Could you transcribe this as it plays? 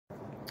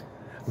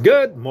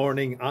Good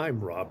morning. I'm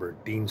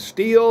Robert Dean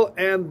Steele,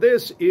 and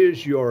this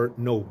is your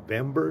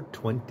November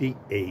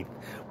 28th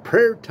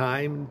prayer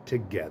time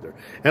together.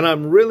 And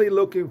I'm really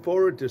looking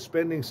forward to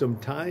spending some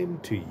time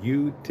to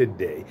you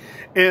today.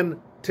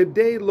 And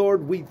today,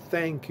 Lord, we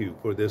thank you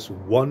for this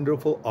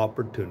wonderful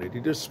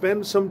opportunity to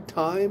spend some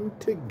time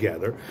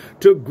together,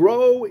 to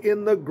grow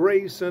in the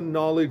grace and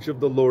knowledge of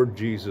the Lord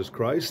Jesus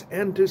Christ,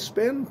 and to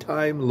spend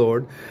time,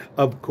 Lord,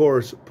 of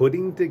course,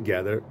 putting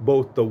together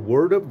both the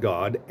Word of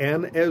God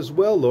and as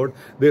well, Lord,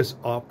 this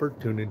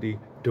opportunity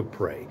to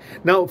pray.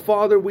 Now,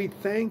 Father, we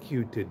thank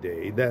you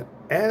today that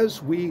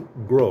as we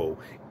grow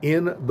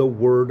in the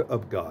Word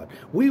of God,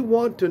 we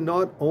want to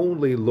not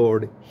only,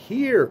 Lord,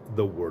 hear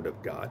the Word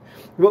of God,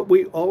 but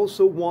we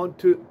also want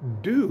to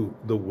do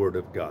the Word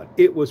of God.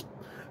 It was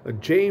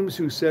James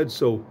who said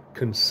so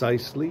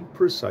concisely,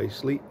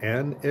 precisely,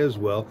 and as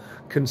well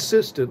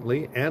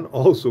consistently, and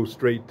also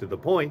straight to the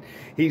point.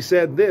 He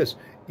said this,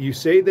 you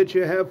say that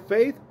you have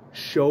faith,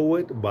 show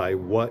it by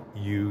what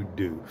you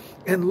do.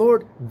 And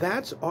Lord,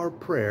 that's our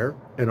prayer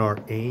and our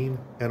aim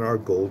and our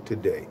goal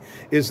today,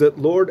 is that,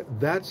 Lord,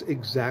 that's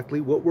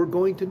exactly what we're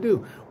going to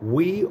do.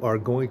 We are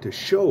going to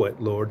show it,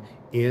 Lord,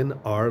 in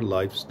our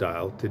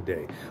lifestyle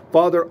today.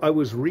 Father, I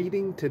was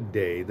reading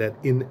today that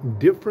in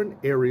different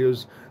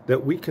areas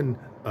that we can,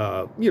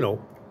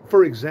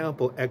 for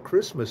example, at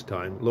Christmas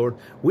time, Lord,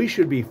 we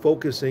should be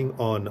focusing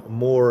on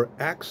more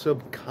acts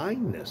of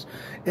kindness.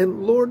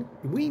 And Lord,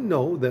 we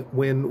know that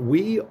when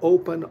we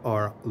open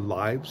our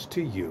lives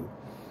to you,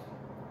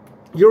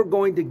 you're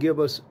going to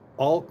give us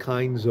all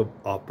kinds of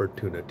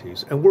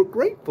opportunities, and we're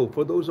grateful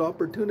for those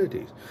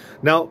opportunities.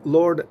 Now,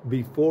 Lord,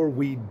 before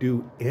we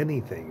do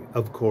anything,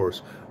 of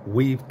course,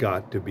 we've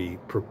got to be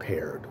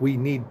prepared. We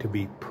need to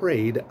be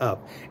prayed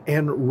up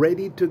and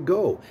ready to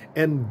go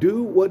and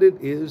do what it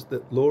is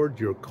that, Lord,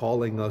 you're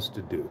calling us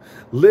to do.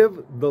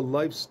 Live the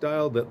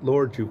lifestyle that,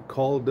 Lord, you've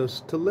called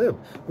us to live.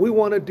 We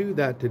want to do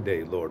that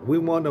today, Lord. We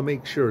want to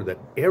make sure that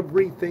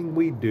everything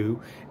we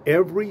do,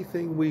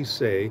 everything we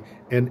say,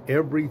 and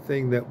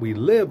everything that we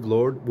live,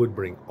 Lord, would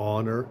bring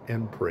honor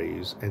and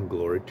praise and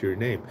glory to your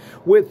name.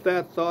 With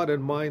that thought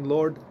in mind,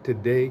 Lord,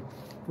 today,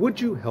 would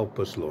you help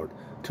us, Lord,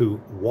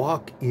 to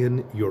walk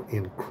in your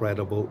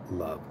incredible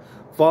love?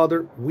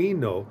 Father, we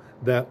know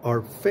that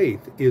our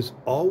faith is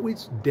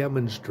always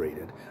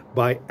demonstrated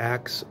by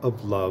acts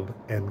of love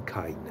and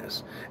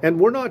kindness. And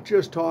we're not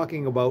just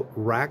talking about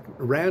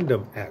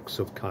random acts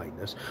of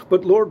kindness,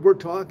 but Lord, we're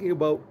talking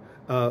about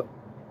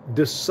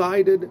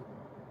decided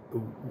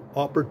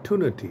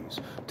opportunities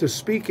to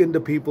speak into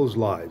people's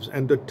lives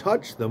and to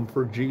touch them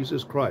for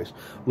Jesus Christ.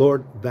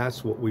 Lord,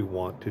 that's what we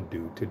want to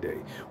do today.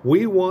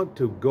 We want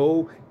to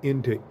go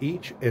into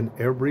each and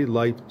every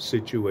life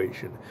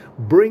situation,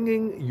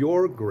 bringing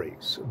your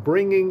grace,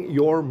 bringing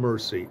your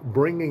mercy,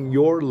 bringing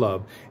your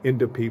love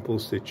into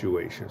people's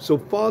situations. So,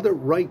 Father,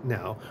 right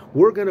now,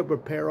 we're going to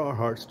prepare our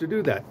hearts to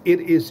do that.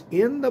 It is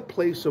in the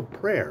place of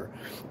prayer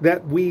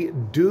that we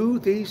do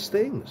these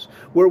things,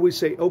 where we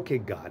say, okay,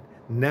 God,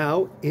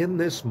 now, in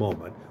this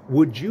moment,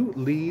 would you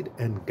lead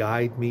and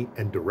guide me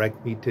and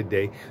direct me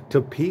today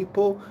to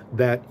people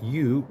that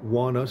you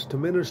want us to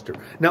minister?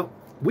 Now,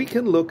 we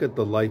can look at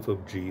the life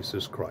of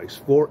Jesus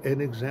Christ for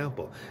an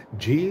example.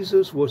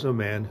 Jesus was a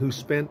man who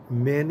spent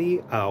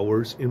many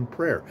hours in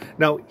prayer.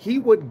 Now, he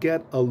would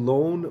get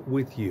alone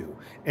with you,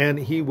 and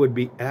he would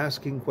be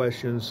asking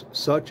questions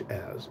such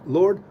as,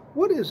 Lord,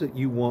 what is it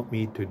you want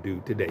me to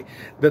do today?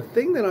 The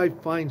thing that I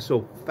find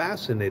so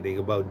fascinating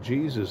about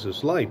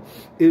Jesus' life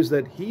is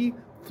that he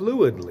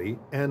fluidly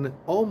and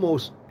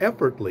almost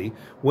effortlessly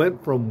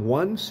went from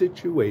one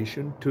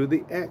situation to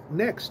the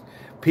next.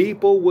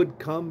 People would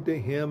come to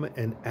him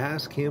and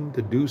ask him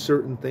to do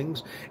certain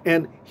things,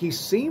 and he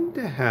seemed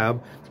to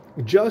have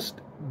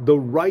just the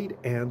right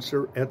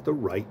answer at the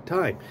right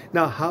time.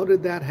 Now, how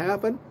did that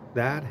happen?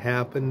 That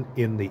happened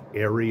in the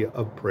area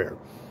of prayer.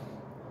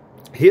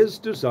 His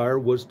desire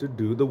was to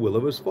do the will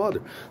of his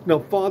Father. Now,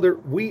 Father,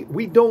 we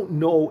don't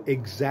know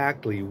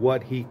exactly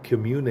what he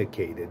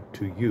communicated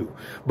to you,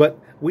 but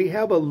we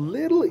have a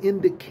little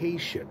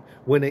indication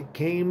when it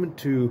came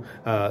to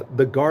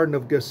the Garden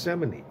of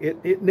Gethsemane.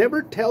 It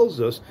never tells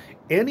us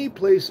any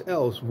place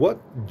else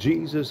what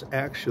Jesus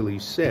actually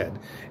said,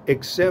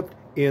 except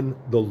in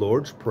the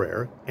Lord's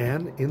Prayer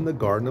and in the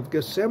Garden of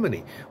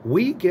Gethsemane.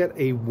 We get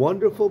a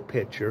wonderful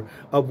picture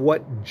of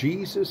what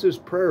Jesus'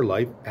 prayer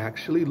life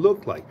actually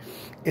looked like.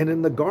 And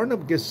in the Garden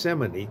of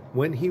Gethsemane,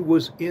 when he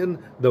was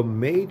in the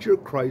major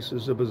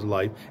crisis of his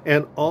life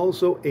and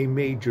also a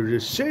major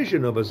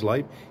decision of his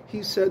life,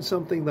 he said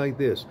something like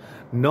this,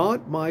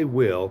 "Not my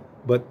will,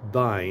 but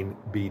thine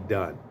be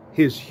done."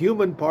 His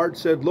human part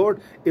said,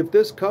 Lord, if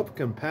this cup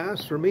can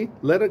pass for me,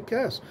 let it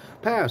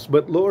pass.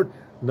 But Lord,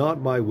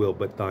 not my will,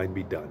 but thine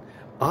be done.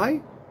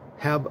 I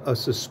have a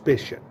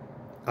suspicion.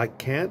 I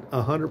can't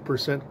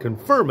 100%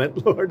 confirm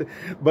it, Lord,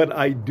 but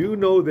I do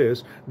know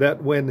this,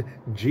 that when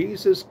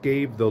Jesus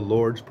gave the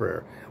Lord's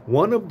Prayer,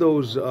 one of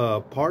those,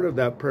 part of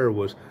that prayer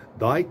was,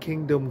 thy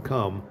kingdom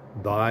come,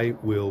 thy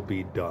will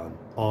be done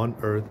on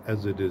earth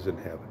as it is in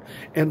heaven.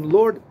 And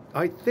Lord,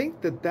 I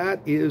think that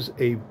that is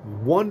a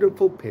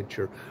wonderful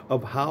picture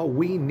of how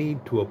we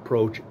need to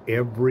approach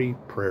every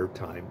prayer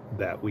time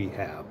that we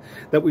have.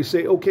 That we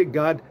say, okay,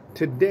 God,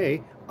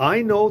 today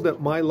I know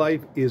that my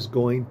life is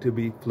going to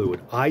be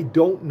fluid. I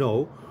don't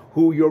know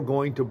who you're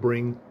going to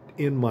bring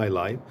in my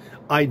life.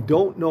 I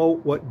don't know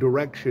what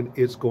direction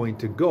it's going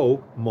to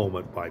go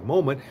moment by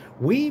moment.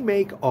 We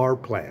make our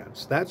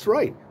plans. That's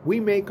right. We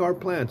make our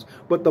plans.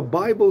 But the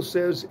Bible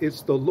says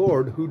it's the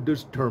Lord who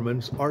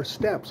determines our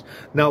steps.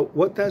 Now,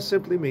 what that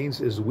simply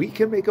means is we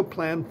can make a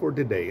plan for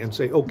today and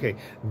say, okay,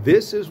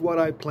 this is what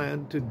I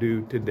plan to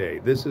do today.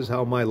 This is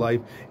how my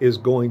life is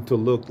going to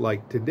look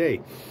like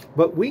today.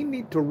 But we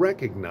need to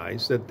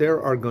recognize that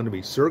there are going to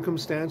be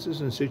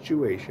circumstances and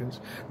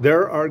situations.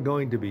 There are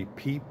going to be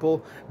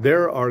people.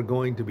 There are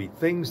going to be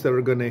things that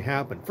are going to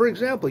happen. For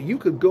example, you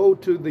could go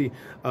to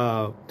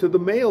the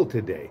mail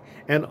today,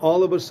 and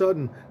all of a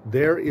sudden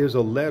there is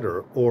a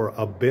letter or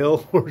a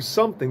bill or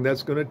something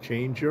that's going to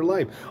change your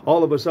life.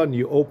 All of a sudden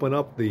you open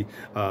up the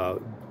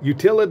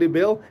utility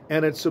bill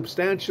and it's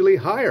substantially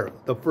higher.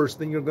 The first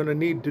thing you're going to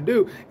need to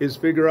do is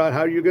figure out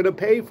how you're going to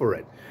pay for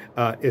it.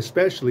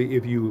 Especially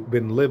if you've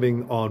been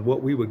living on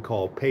what we would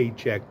call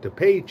paycheck to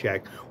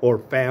paycheck or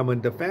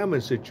famine to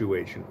famine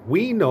situation.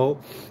 We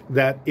know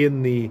that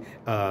in the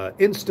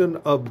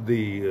instant of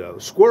the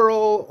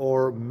squirrel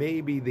or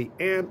maybe the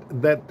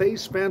ant that they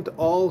spent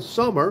all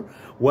summer,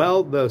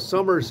 well, the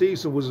summer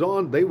season was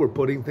on, they were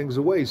putting things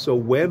away. So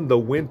when the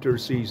winter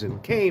season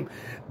came,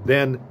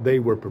 then they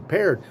were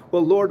prepared.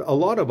 Well, Lord, a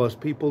lot of us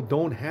people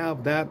don't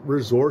have that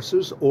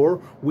resources,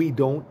 or we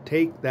don't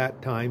take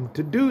that time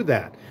to do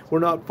that. We're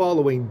not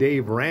following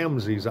Dave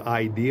Ramsey's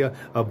idea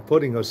of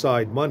putting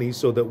aside money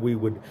so that we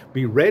would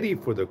be ready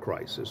for the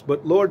crisis.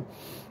 But Lord,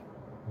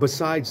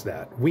 besides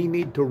that, we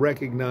need to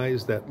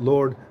recognize that,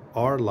 Lord,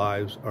 our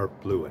lives are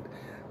fluid.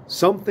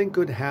 Something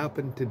could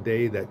happen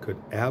today that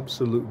could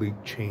absolutely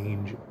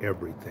change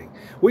everything.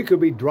 We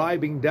could be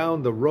driving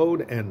down the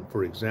road, and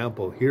for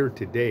example, here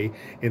today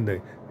in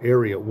the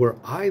area where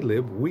I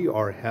live, we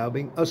are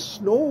having a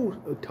snow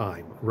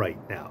time right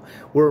now.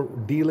 We're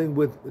dealing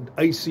with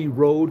icy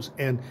roads,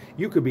 and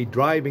you could be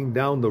driving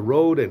down the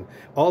road and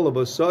all of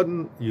a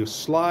sudden you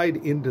slide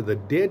into the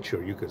ditch,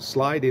 or you could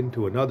slide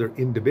into another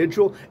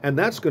individual, and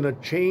that's going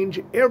to change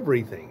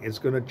everything. It's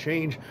going to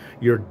change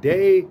your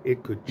day.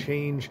 It could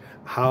change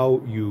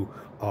how you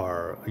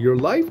are. Your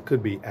life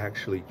could be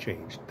actually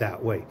changed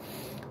that way.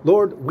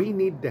 Lord, we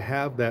need to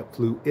have that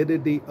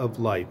fluidity of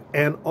life.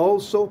 And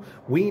also,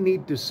 we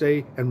need to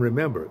say and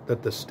remember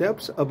that the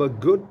steps of a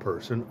good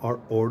person are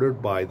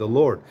ordered by the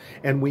Lord.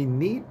 And we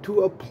need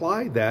to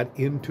apply that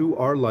into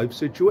our life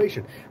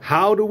situation.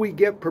 How do we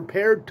get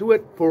prepared to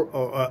it for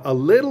a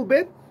little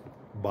bit?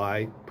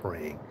 By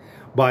praying,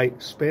 by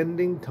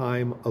spending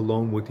time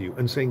alone with you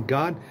and saying,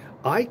 God,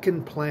 I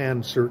can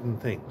plan certain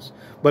things,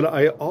 but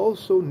I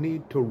also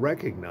need to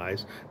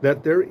recognize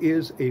that there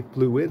is a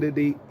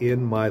fluidity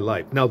in my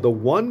life. Now, the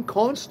one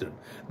constant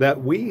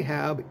that we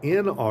have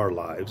in our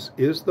lives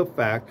is the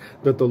fact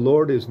that the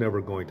Lord is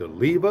never going to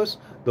leave us.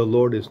 The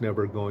Lord is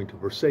never going to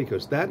forsake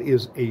us. That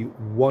is a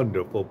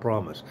wonderful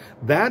promise.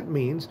 That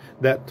means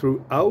that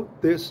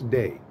throughout this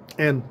day,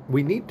 and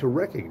we need to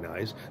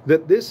recognize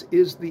that this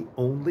is the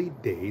only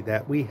day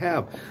that we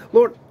have.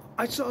 Lord,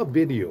 I saw a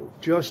video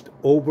just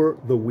over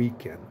the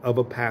weekend of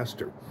a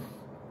pastor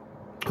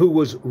who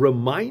was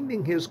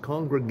reminding his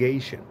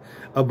congregation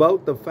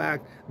about the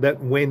fact that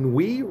when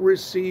we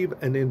receive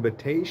an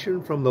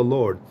invitation from the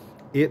Lord,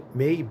 it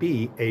may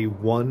be a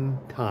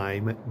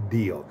one-time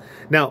deal.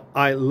 Now,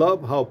 I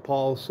love how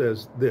Paul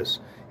says this.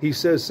 He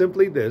says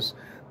simply this: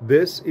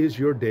 this is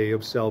your day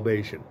of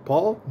salvation.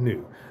 Paul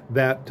knew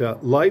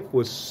that life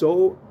was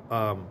so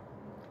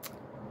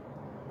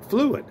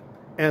fluid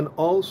and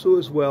also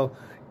as well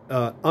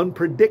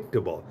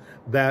unpredictable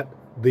that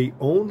the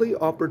only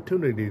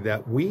opportunity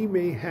that we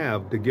may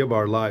have to give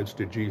our lives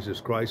to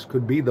Jesus Christ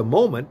could be the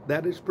moment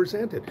that is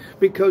presented,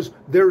 because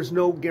there's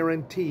no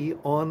guarantee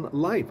on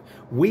life.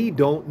 We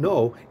don't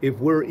know if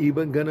we're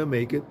even going to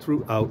make it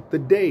throughout the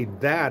day.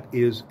 That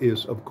is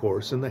of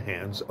course in the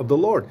hands of the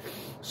Lord.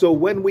 So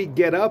when we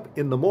get up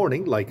in the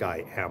morning, like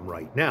I am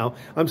right now,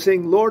 I'm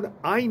saying, Lord,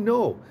 I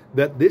know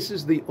that this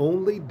is the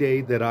only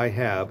day that I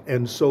have.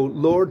 And so,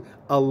 Lord,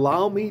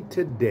 allow me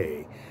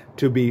today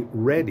to be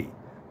ready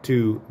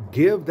to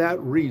give that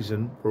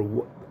reason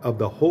of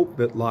the hope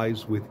that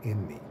lies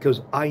within me.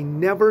 Because I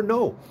never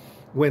know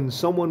when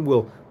someone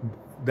will,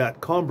 that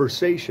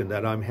conversation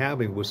that I'm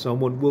having with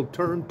someone will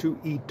turn to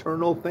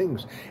eternal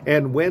things.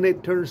 And when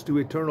it turns to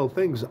eternal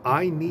things,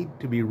 I need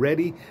to be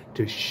ready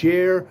to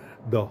share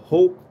the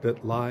hope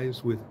that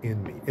lies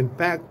within me. In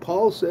fact,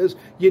 Paul says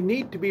you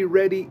need to be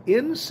ready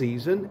in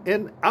season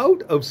and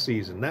out of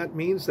season. That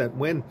means that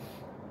when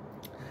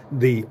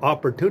the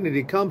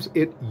opportunity comes,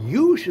 it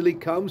usually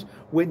comes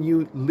when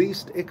you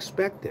least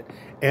expect it.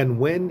 And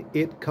when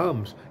it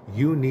comes,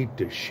 you need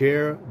to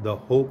share the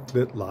hope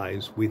that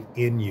lies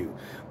within you.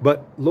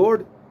 But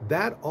Lord,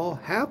 that all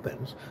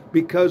happens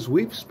because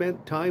we've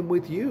spent time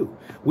with you.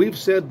 We've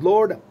said,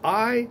 Lord,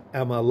 I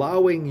am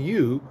allowing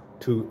you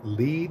to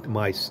lead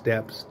my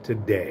steps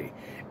today.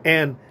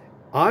 And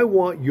I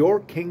want your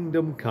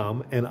kingdom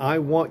come, and I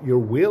want your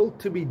will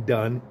to be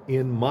done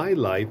in my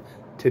life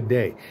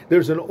today.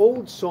 There's an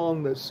old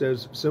song that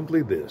says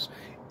simply this: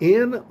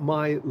 in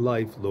my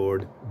life,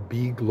 Lord,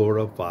 be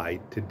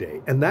glorified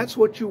today. And that's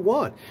what you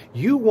want.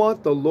 You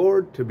want the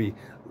Lord to be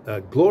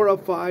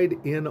glorified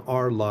in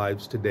our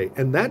lives today.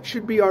 And that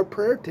should be our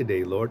prayer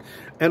today, Lord.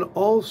 And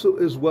also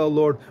as well,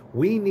 Lord,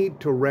 we need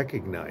to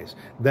recognize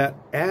that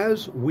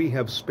as we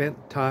have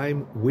spent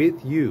time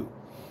with you,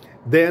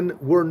 then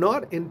we're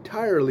not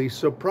entirely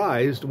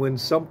surprised when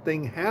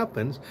something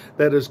happens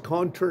that is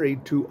contrary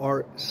to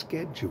our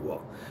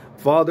schedule.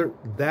 Father,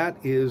 that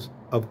is,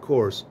 of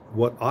course,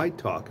 what I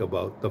talk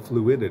about, the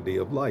fluidity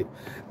of life,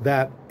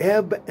 that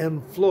ebb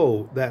and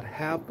flow that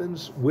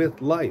happens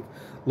with life.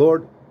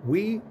 Lord,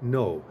 we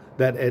know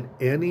that at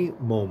any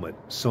moment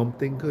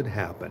something could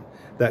happen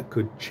that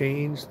could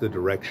change the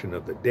direction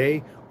of the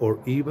day or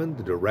even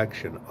the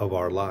direction of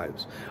our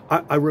lives.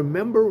 I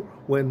remember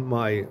when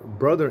my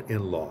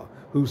brother-in-law,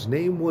 whose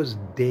name was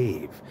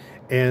Dave,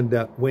 and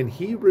when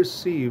he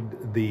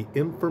received the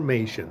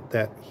information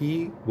that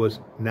he was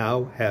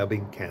now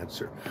having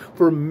cancer,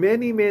 for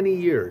many, many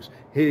years,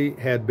 he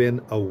had been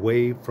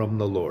away from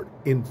the Lord.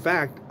 In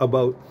fact,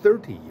 about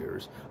 30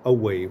 years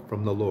away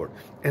from the Lord.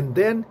 And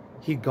then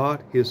he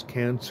got his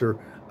cancer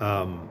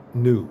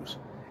news,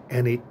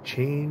 and it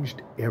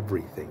changed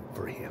everything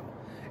for him.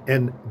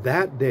 And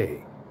that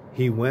day,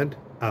 he went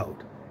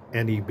out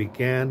and he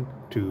began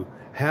to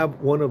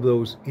have one of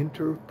those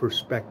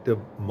introspective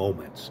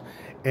moments.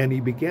 And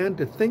he began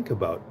to think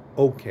about,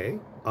 okay,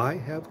 I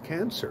have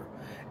cancer.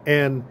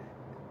 And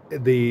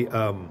the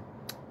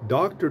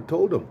doctor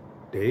told him,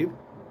 Dave,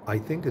 I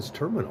think it's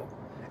terminal.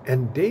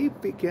 And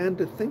Dave began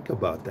to think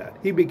about that.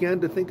 He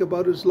began to think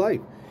about his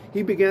life.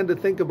 He began to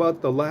think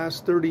about the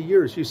last 30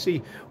 years. You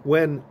see,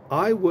 when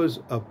I was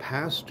a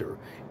pastor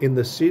in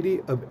the city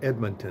of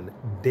Edmonton,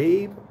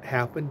 Dave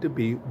happened to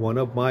be one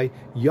of my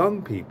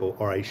young people,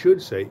 or I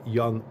should say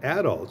young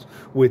adults,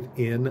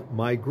 within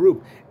my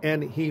group.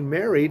 And he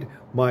married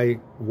my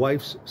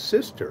wife's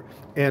sister.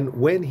 And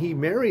when he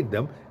married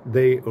them,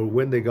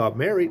 when they got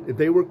married,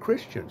 they were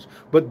Christians.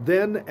 But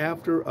then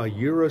after a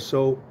year or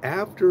so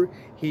after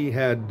he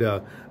had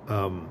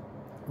been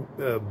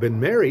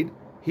married,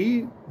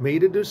 he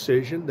made a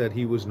decision that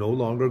he was no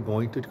longer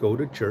going to go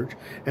to church,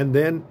 and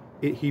then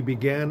he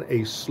began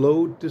a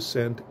slow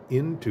descent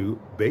into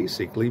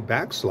basically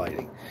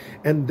backsliding.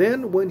 And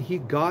then when he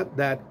got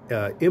that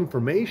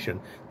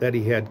information that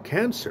he had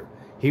cancer,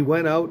 he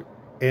went out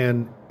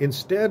and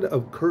instead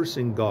of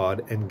cursing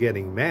God and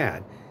getting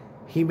mad,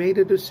 he made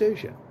a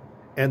decision.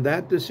 And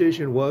that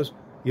decision was,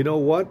 you know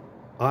what?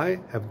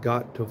 I have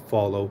got to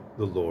follow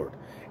the Lord.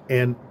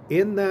 And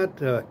in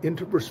that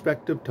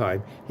introspective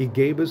time, he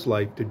gave his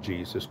life to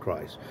Jesus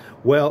Christ.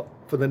 Well,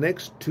 for the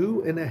next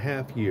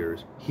 2.5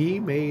 years, he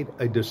made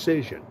a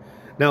decision.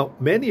 Now,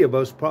 many of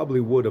us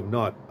probably would have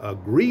not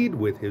agreed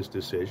with his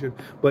decision,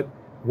 but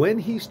when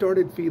he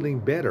started feeling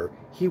better,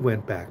 he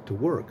went back to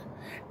work.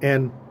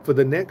 And for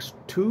the next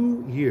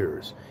 2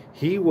 years,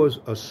 he was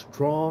a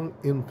strong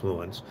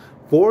influence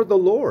for the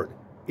Lord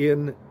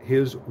in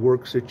his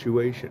work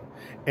situation.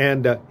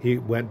 And he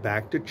went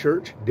back to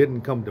church,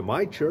 didn't come to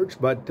my church,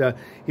 but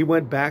he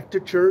went back to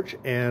church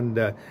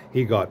and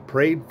he got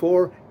prayed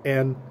for.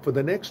 And for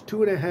the next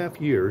 2.5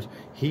 years,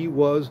 he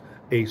was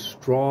a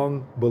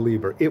strong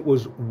believer. It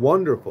was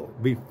wonderful.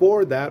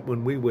 Before that,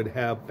 when we would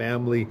have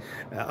family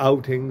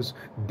outings,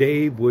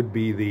 Dave would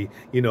be the,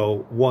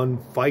 one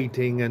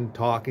fighting and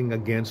talking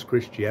against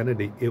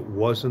Christianity. It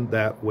wasn't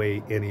that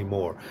way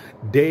anymore.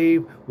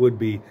 Dave would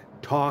be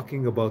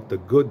talking about the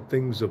good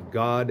things of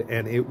God,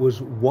 and it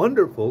was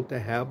wonderful to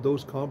have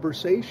those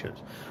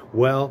conversations.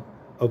 Well,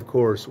 of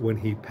course, when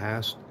he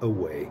passed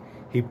away,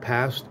 he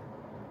passed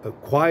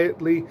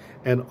quietly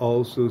and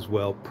also as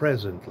well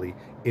presently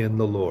in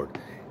the Lord.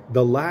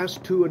 The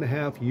last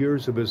 2.5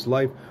 years of his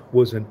life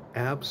was an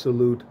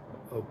absolute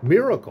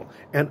miracle,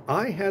 and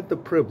I had the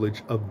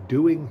privilege of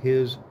doing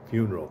his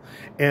funeral.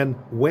 And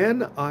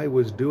when I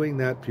was doing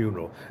that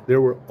funeral, there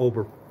were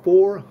over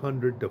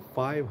 400 to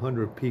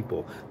 500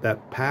 people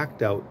that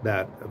packed out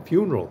that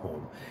funeral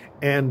home,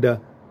 and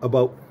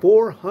about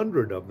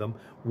 400 of them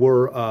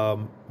were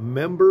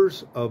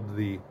members of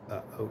the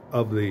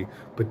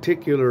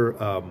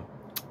particular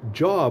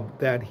job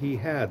that he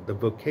had, the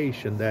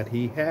vocation that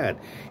he had.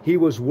 He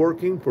was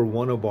working for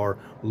one of our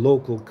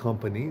local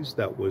companies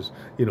that was,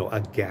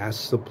 a gas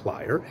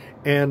supplier,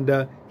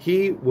 and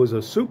he was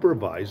a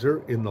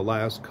supervisor in the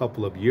last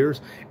couple of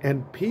years,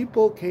 and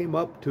people came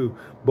up to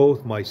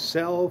both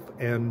myself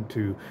and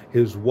to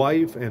his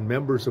wife and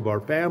members of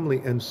our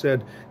family and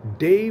said,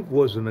 Dave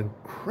was an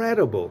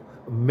incredible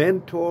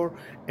mentor.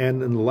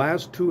 And in the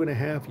last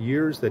 2.5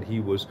 years that he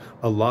was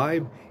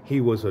alive, he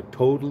was a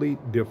totally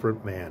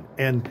different man.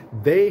 And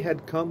they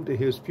had come to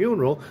his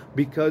funeral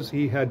because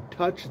he had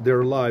touched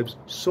their lives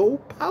so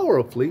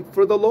powerfully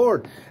for the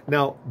Lord.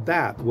 Now,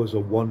 that was a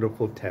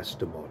wonderful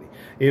testimony.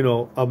 You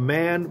know, a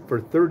man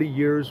for 30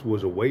 years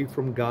was away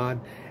from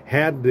God,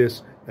 had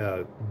this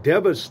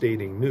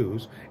devastating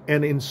news,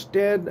 and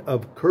instead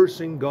of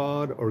cursing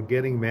God or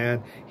getting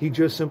mad, he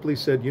just simply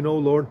said, you know,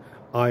 Lord,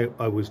 I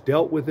was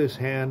dealt with this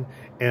hand,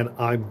 and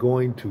I'm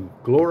going to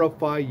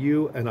glorify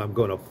you, and I'm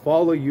going to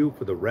follow you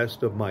for the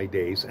rest of my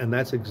days. And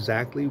that's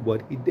exactly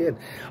what he did.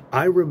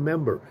 I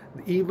remember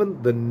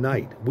even the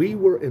night we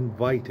were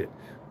invited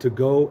to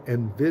go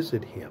and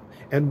visit him,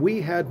 and we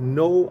had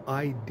no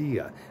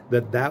idea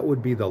that that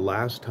would be the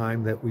last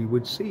time that we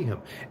would see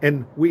him.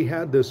 And we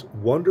had this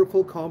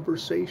wonderful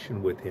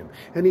conversation with him,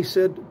 and he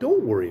said,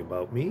 don't worry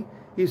about me.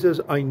 He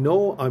says, I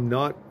know I'm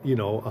not,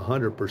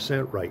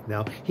 100% right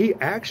now. He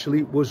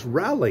actually was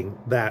rallying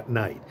that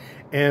night.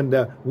 And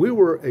we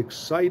were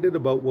excited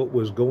about what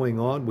was going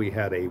on. We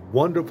had a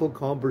wonderful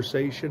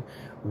conversation.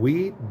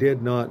 We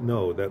did not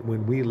know that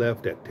when we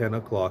left at 10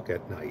 o'clock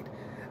at night,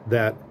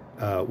 that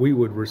we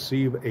would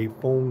receive a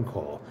phone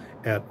call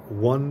at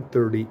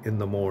 1:30 in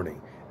the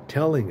morning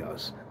telling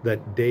us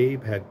that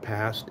Dave had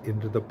passed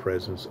into the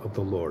presence of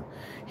the Lord.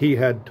 He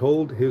had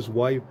told his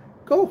wife,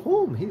 go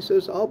home. He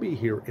says, I'll be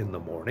here in the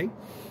morning,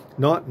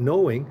 not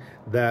knowing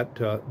that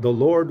the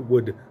Lord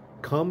would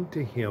come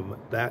to him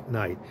that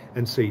night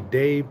and say,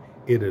 Dave,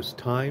 it is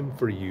time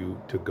for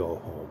you to go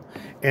home.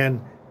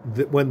 And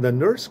when the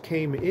nurse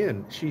came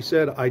in, she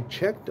said, I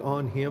checked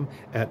on him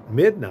at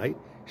midnight.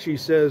 She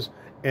says,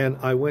 and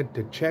I went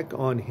to check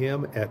on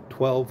him at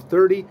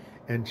 12:30,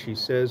 and she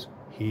says,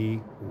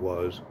 he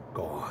was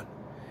gone.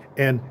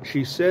 And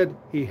she said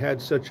he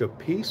had such a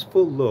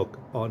peaceful look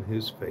on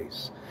his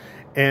face.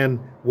 And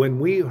when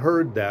we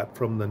heard that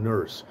from the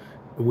nurse,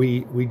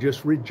 we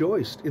just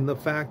rejoiced in the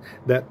fact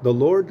that the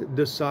Lord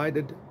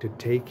decided to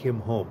take him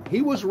home.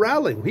 He was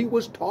rallying. He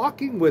was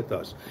talking with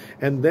us.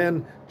 And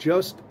then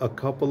just a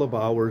couple of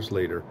hours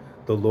later,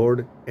 the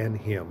Lord and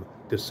him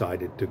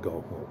decided to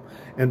go home.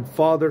 And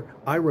Father,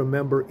 I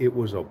remember it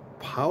was a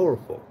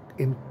powerful,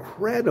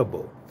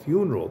 incredible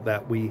funeral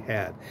that we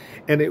had.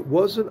 And it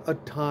wasn't a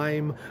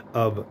time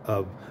of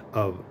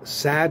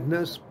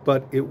sadness,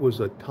 but it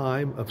was a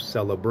time of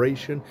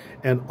celebration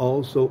and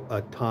also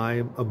a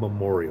time of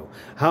memorial.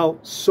 How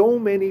so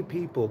many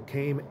people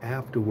came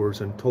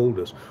afterwards and told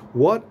us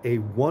what a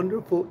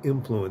wonderful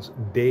influence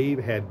Dave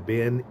had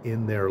been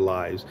in their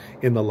lives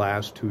in the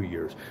last 2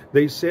 years.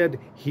 They said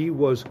he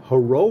was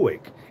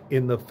heroic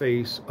in the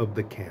face of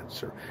the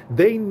cancer.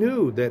 They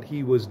knew that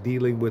he was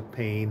dealing with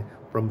pain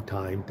from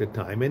time to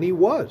time, and he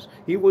was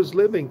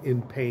living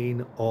in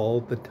pain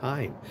all the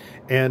time,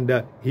 and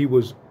he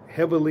was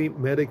heavily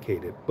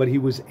medicated, but he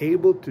was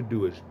able to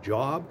do his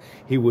job.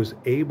 He was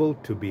able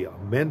to be a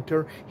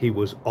mentor. He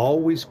was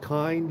always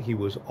kind. He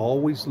was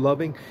always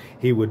loving.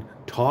 He would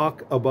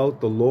talk about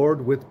the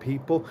Lord with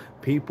people.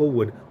 People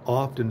would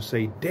often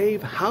say,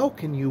 Dave, how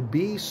can you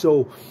be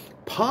so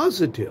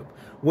positive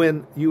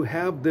when you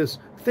have this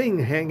thing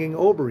hanging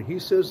over? He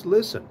says,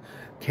 listen,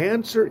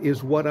 cancer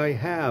is what I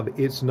have.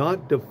 It's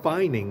not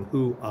defining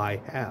who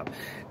I have.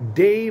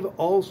 Dave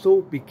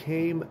also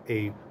became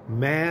a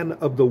man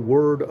of the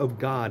Word of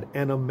God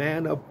and a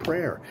man of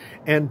prayer.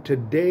 And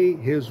today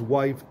his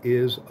wife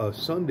is a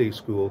Sunday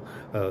school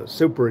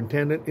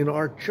superintendent in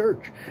our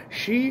church.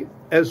 She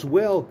as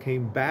well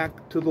came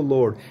back to the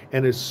Lord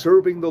and is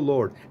serving the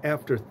Lord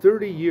after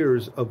 30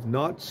 years of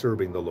not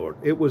serving the Lord.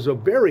 It was a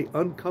very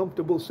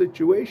uncomfortable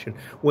situation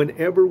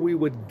whenever we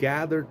would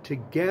gather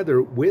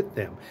together with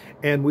them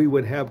and we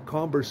would have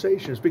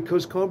conversations,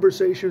 because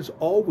conversations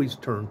always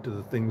turn to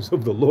the things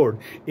of the Lord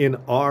in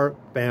our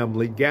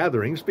family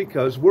gatherings,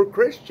 because we're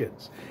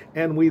Christians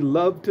and we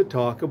love to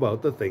talk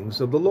about the things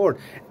of the Lord.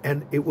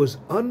 And it was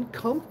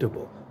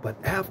uncomfortable. But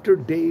after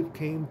Dave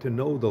came to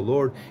know the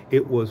Lord,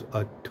 it was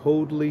a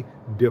totally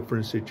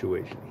different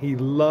situation. He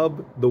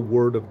loved the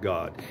Word of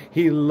God.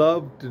 He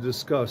loved to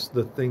discuss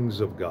the things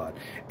of God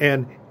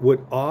and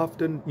would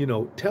often,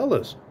 tell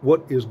us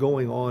what is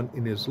going on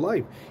in his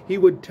life. He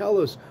would tell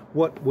us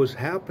what was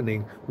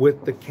happening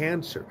with the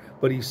cancer.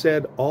 But he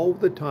said all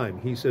the time,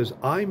 he says,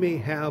 I may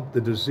have the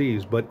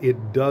disease, but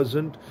it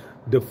doesn't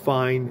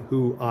define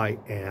who I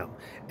am.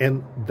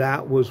 And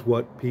that was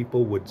what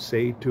people would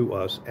say to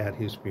us at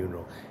his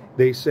funeral.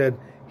 He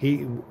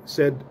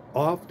said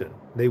often,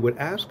 they would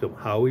ask him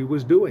how he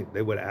was doing.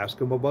 They would ask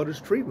him about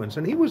his treatments.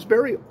 And he was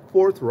very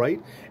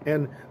forthright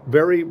and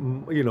very,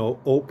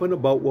 open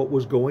about what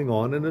was going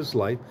on in his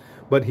life.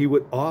 But he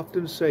would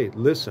often say,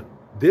 listen,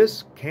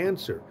 this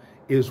cancer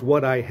is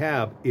what I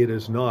have. It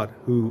is not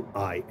who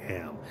I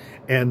am.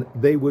 And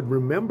they would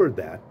remember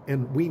that.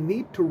 And we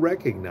need to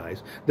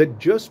recognize that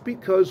just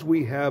because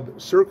we have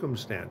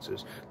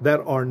circumstances that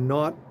are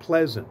not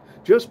pleasant,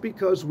 just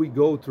because we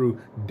go through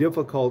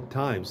difficult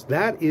times,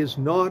 that is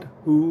not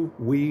who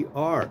we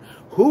are.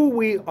 Who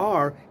we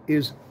are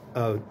is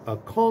a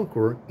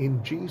conqueror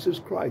in Jesus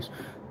Christ.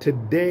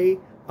 Today,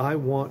 I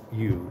want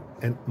you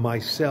and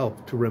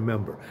myself to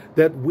remember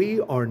that we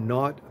are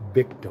not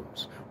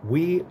victims.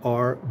 We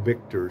are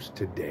victors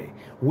today.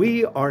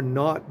 We are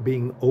not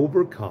being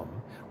overcome.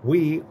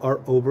 We are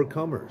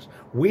overcomers.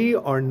 We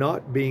are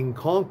not being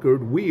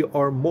conquered. We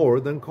are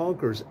more than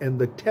conquerors. And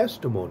the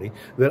testimony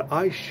that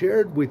I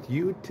shared with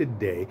you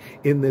today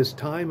in this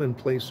time and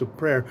place of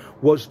prayer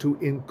was to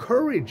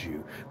encourage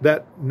you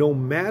that no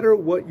matter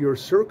what your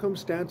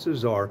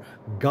circumstances are,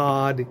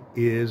 God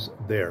is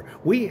there.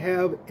 We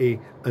have an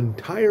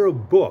entire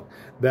book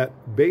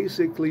that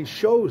basically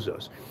shows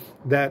us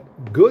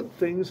that good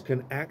things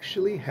can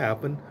actually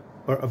happen,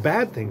 or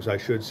bad things, I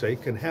should say,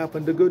 can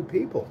happen to good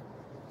people.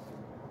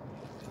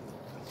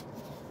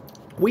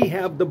 We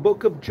have the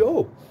book of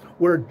Job,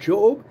 where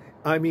Job,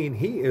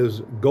 he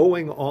is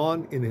going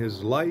on in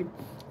his life.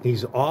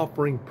 He's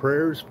offering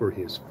prayers for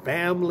his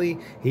family.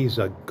 He's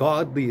a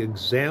godly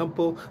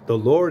example. The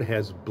Lord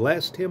has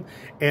blessed him.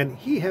 And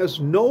he has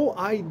no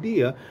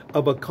idea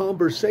of a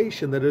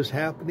conversation that is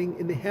happening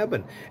in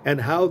heaven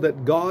and how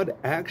that God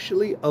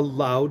actually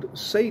allowed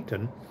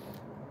Satan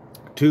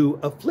to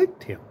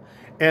afflict him.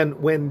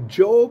 And when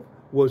Job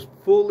was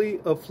fully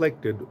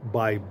afflicted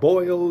by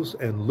boils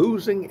and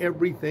losing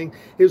everything,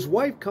 his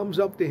wife comes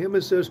up to him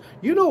and says,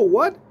 "You know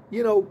what?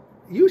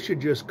 You should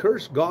just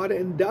curse God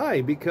and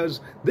die,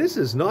 because this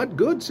is not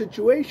good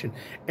situation."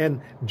 And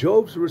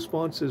Job's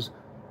response is,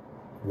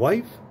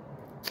 "Wife,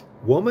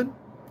 woman,"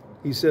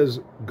 he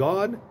says,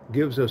 "God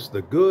gives us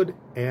the good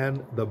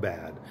and the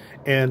bad,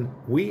 and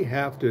we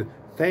have to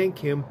thank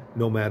him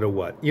no matter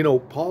what."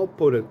 Paul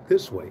put it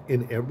this way: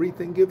 "In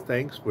everything give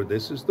thanks, for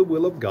this is the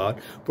will of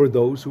God for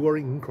those who are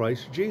in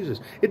Christ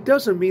Jesus." It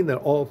doesn't mean that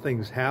all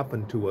things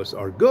happen to us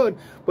are good,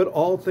 but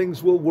all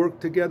things will work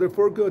together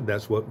for good.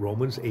 That's what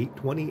Romans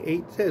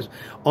 8:28 says.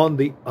 On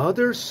the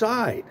other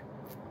side,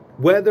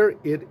 whether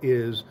it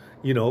is,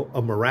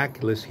 a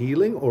miraculous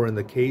healing, or in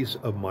the case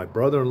of my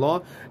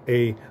brother-in-law,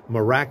 a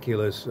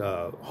miraculous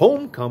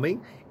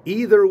homecoming,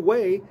 either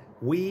way,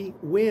 we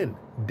win.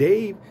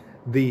 Dave,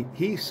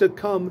 he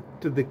succumbed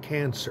to the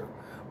cancer,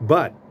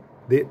 but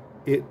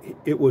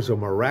it was a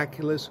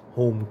miraculous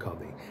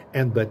homecoming,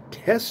 and the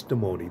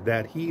testimony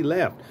that he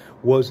left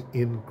was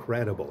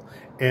incredible.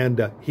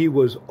 And he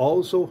was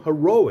also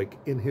heroic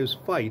in his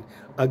fight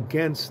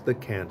against the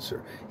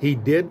cancer. He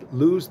did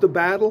lose the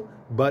battle,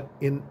 but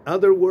in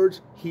other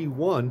words, he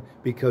won,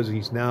 because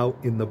he's now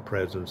in the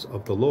presence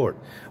of the Lord.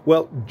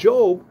 Well,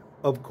 Job,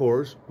 of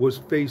course, was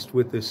faced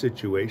with this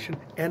situation,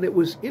 and it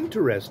was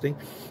interesting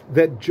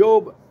that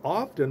Job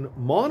often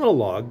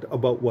monologued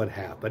about what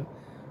happened,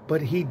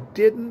 but he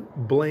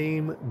didn't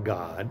blame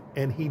God,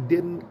 and he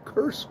didn't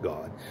curse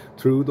God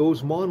through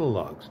those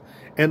monologues.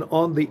 And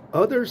on the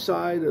other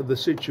side of the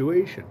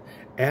situation,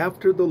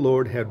 after the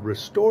Lord had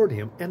restored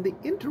him, and the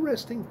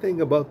interesting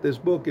thing about this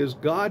book is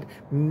God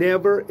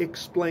never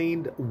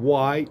explained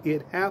why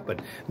it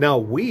happened. Now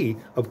we,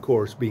 of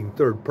course, being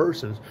third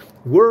persons,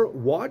 we're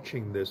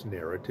watching this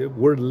narrative,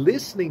 we're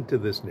listening to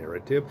this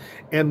narrative,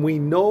 and we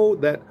know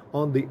that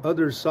on the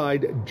other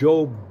side,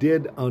 Job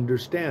did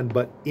understand.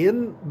 But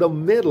in the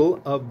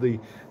middle of the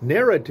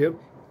narrative,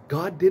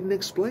 God didn't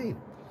explain.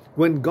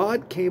 When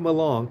God came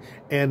along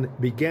and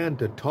began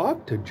to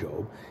talk to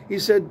Job, he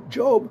said,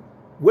 "Job,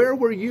 where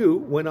were you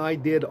when I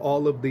did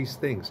all of these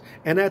things?"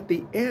 And at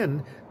the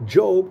end,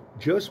 Job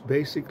just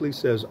basically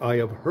says, "I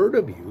have heard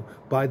of you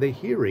by the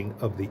hearing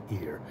of the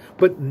ear.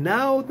 But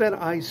now that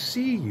I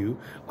see you,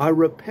 I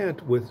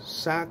repent with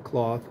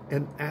sackcloth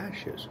and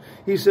ashes."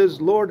 He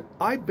says, "Lord,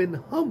 I've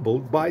been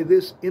humbled by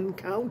this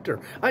encounter."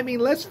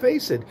 Let's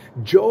face it,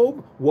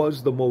 Job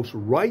was the most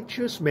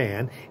righteous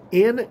man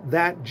in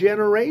that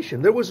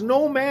generation. There was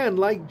no man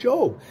like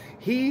Job.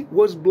 He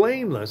was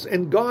blameless,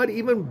 and God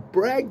even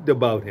bragged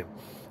about him.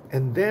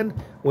 And then,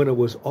 when it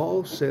was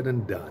all said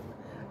and done,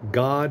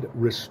 God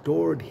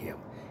restored him.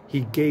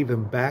 He gave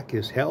him back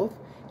his health.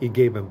 He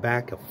gave him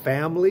back a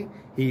family.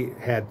 He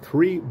had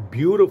 3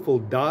 beautiful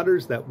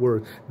daughters that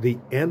were the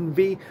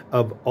envy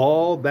of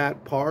all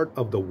that part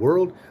of the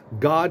world.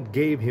 God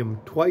gave him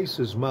twice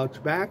as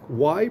much back.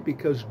 Why?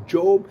 Because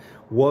Job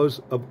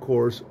was, of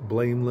course,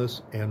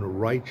 blameless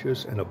and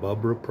righteous and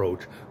above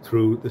reproach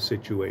through the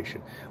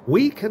situation.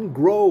 We can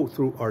grow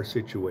through our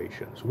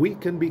situations. We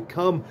can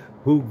become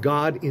who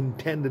God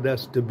intended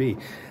us to be.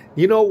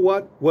 You know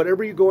what?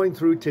 Whatever you're going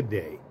through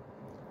today,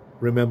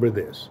 remember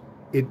this: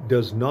 it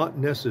does not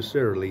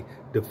necessarily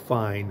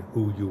define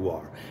who you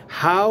are.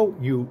 How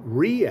you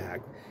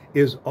react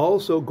is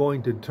also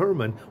going to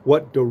determine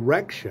what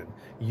direction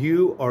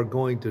you are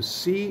going to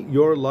see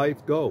your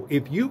life go.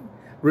 If you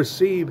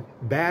receive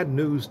bad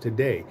news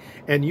today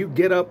and you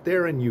get up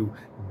there and you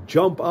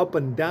jump up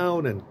and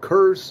down and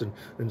curse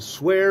and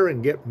swear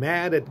and get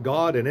mad at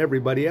God and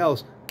everybody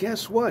else,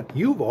 guess what?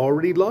 You've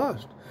already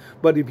lost.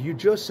 But if you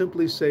just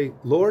simply say,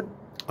 "Lord,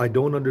 I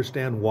don't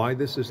understand why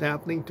this is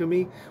happening to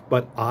me,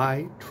 but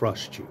I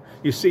trust you."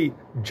 You see,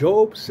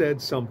 Job said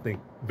something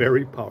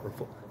very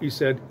powerful. He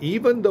said,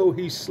 "Even though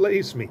he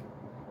slays me,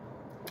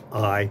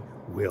 I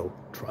will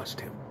trust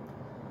him.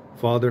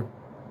 Father,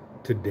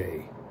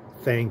 today,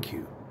 thank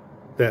you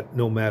that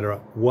no matter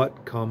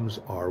what comes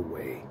our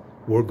way,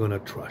 we're going to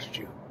trust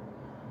you.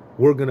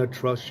 We're going to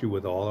trust you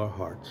with all our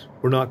hearts.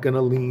 We're not going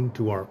to lean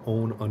to our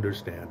own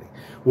understanding.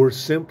 We're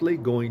simply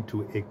going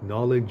to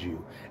acknowledge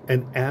you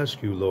and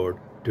ask you, Lord,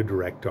 to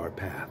direct our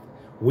path.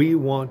 We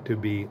want to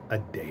be a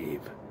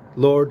Dave.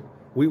 Lord,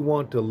 we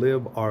want to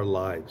live our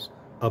lives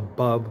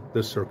above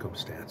the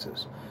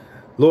circumstances.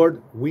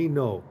 Lord, we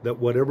know that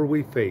whatever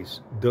we face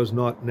does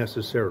not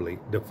necessarily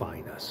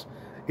define us.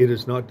 It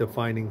is not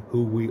defining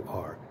who we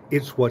are.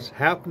 It's what's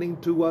happening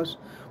to us.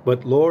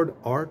 But Lord,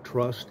 our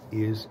trust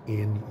is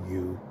in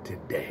you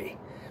today.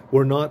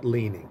 We're not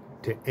leaning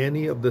to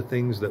any of the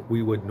things that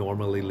we would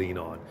normally lean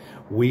on.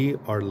 We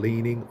are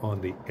leaning on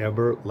the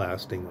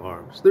everlasting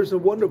arms. There's a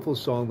wonderful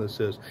song that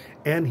says,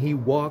 and he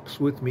walks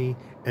with me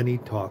and he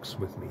talks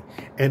with me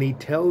and he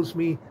tells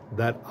me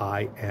that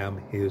I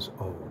am his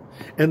own.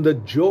 And the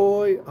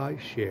joy I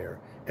share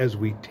as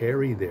we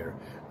tarry there,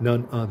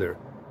 none other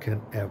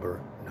can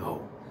ever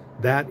know.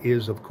 That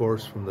is, of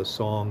course, from the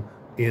song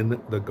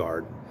In the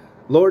Garden.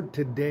 Lord,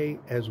 today,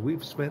 as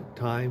we've spent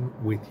time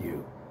with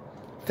you,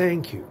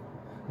 thank you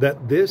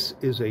that this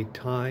is a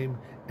time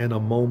and a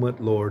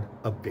moment, Lord,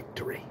 of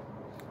victory.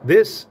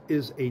 This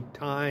is a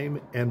time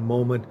and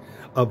moment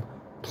of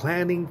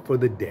planning for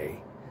the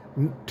day,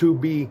 to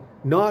be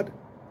not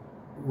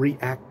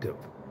reactive,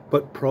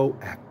 but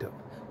proactive,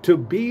 to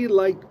be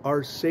like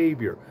our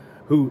Savior,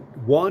 who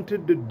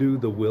wanted to do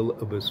the will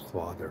of his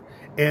Father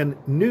and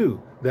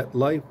knew that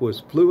life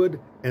was fluid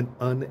and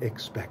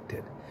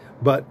unexpected.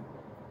 But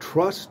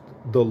trust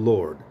the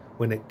Lord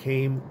when it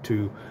came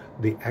to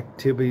the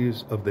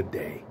activities of the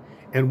day.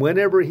 And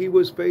whenever he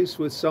was faced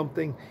with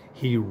something,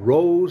 he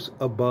rose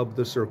above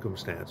the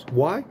circumstance.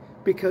 Why?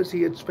 Because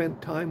he had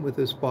spent time with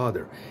his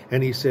Father.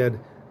 And he said,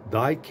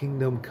 thy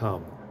kingdom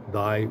come,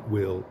 thy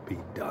will be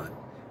done.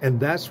 And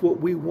that's what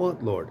we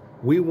want, Lord.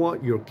 We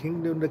want your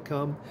kingdom to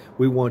come.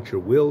 We want your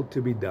will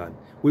to be done.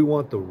 We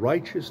want the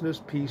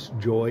righteousness, peace,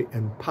 joy,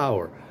 and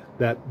power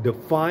that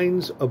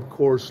defines, of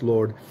course,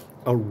 Lord,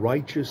 a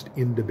righteous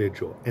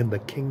individual and the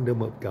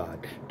kingdom of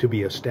God to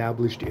be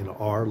established in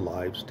our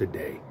lives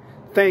today.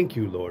 Thank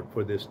you, Lord,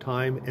 for this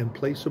time and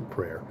place of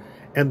prayer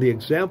and the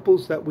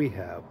examples that we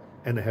have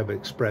and have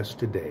expressed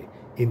today.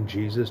 In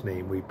Jesus'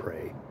 name we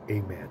pray.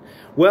 Amen.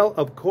 Well,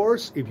 of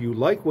course, if you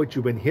like what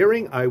you've been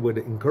hearing, I would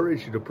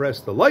encourage you to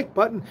press the like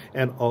button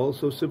and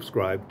also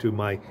subscribe to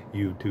my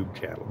YouTube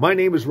channel. My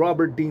name is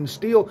Robert Dean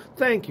Steele.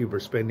 Thank you for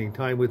spending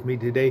time with me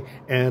today,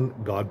 and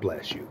God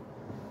bless you.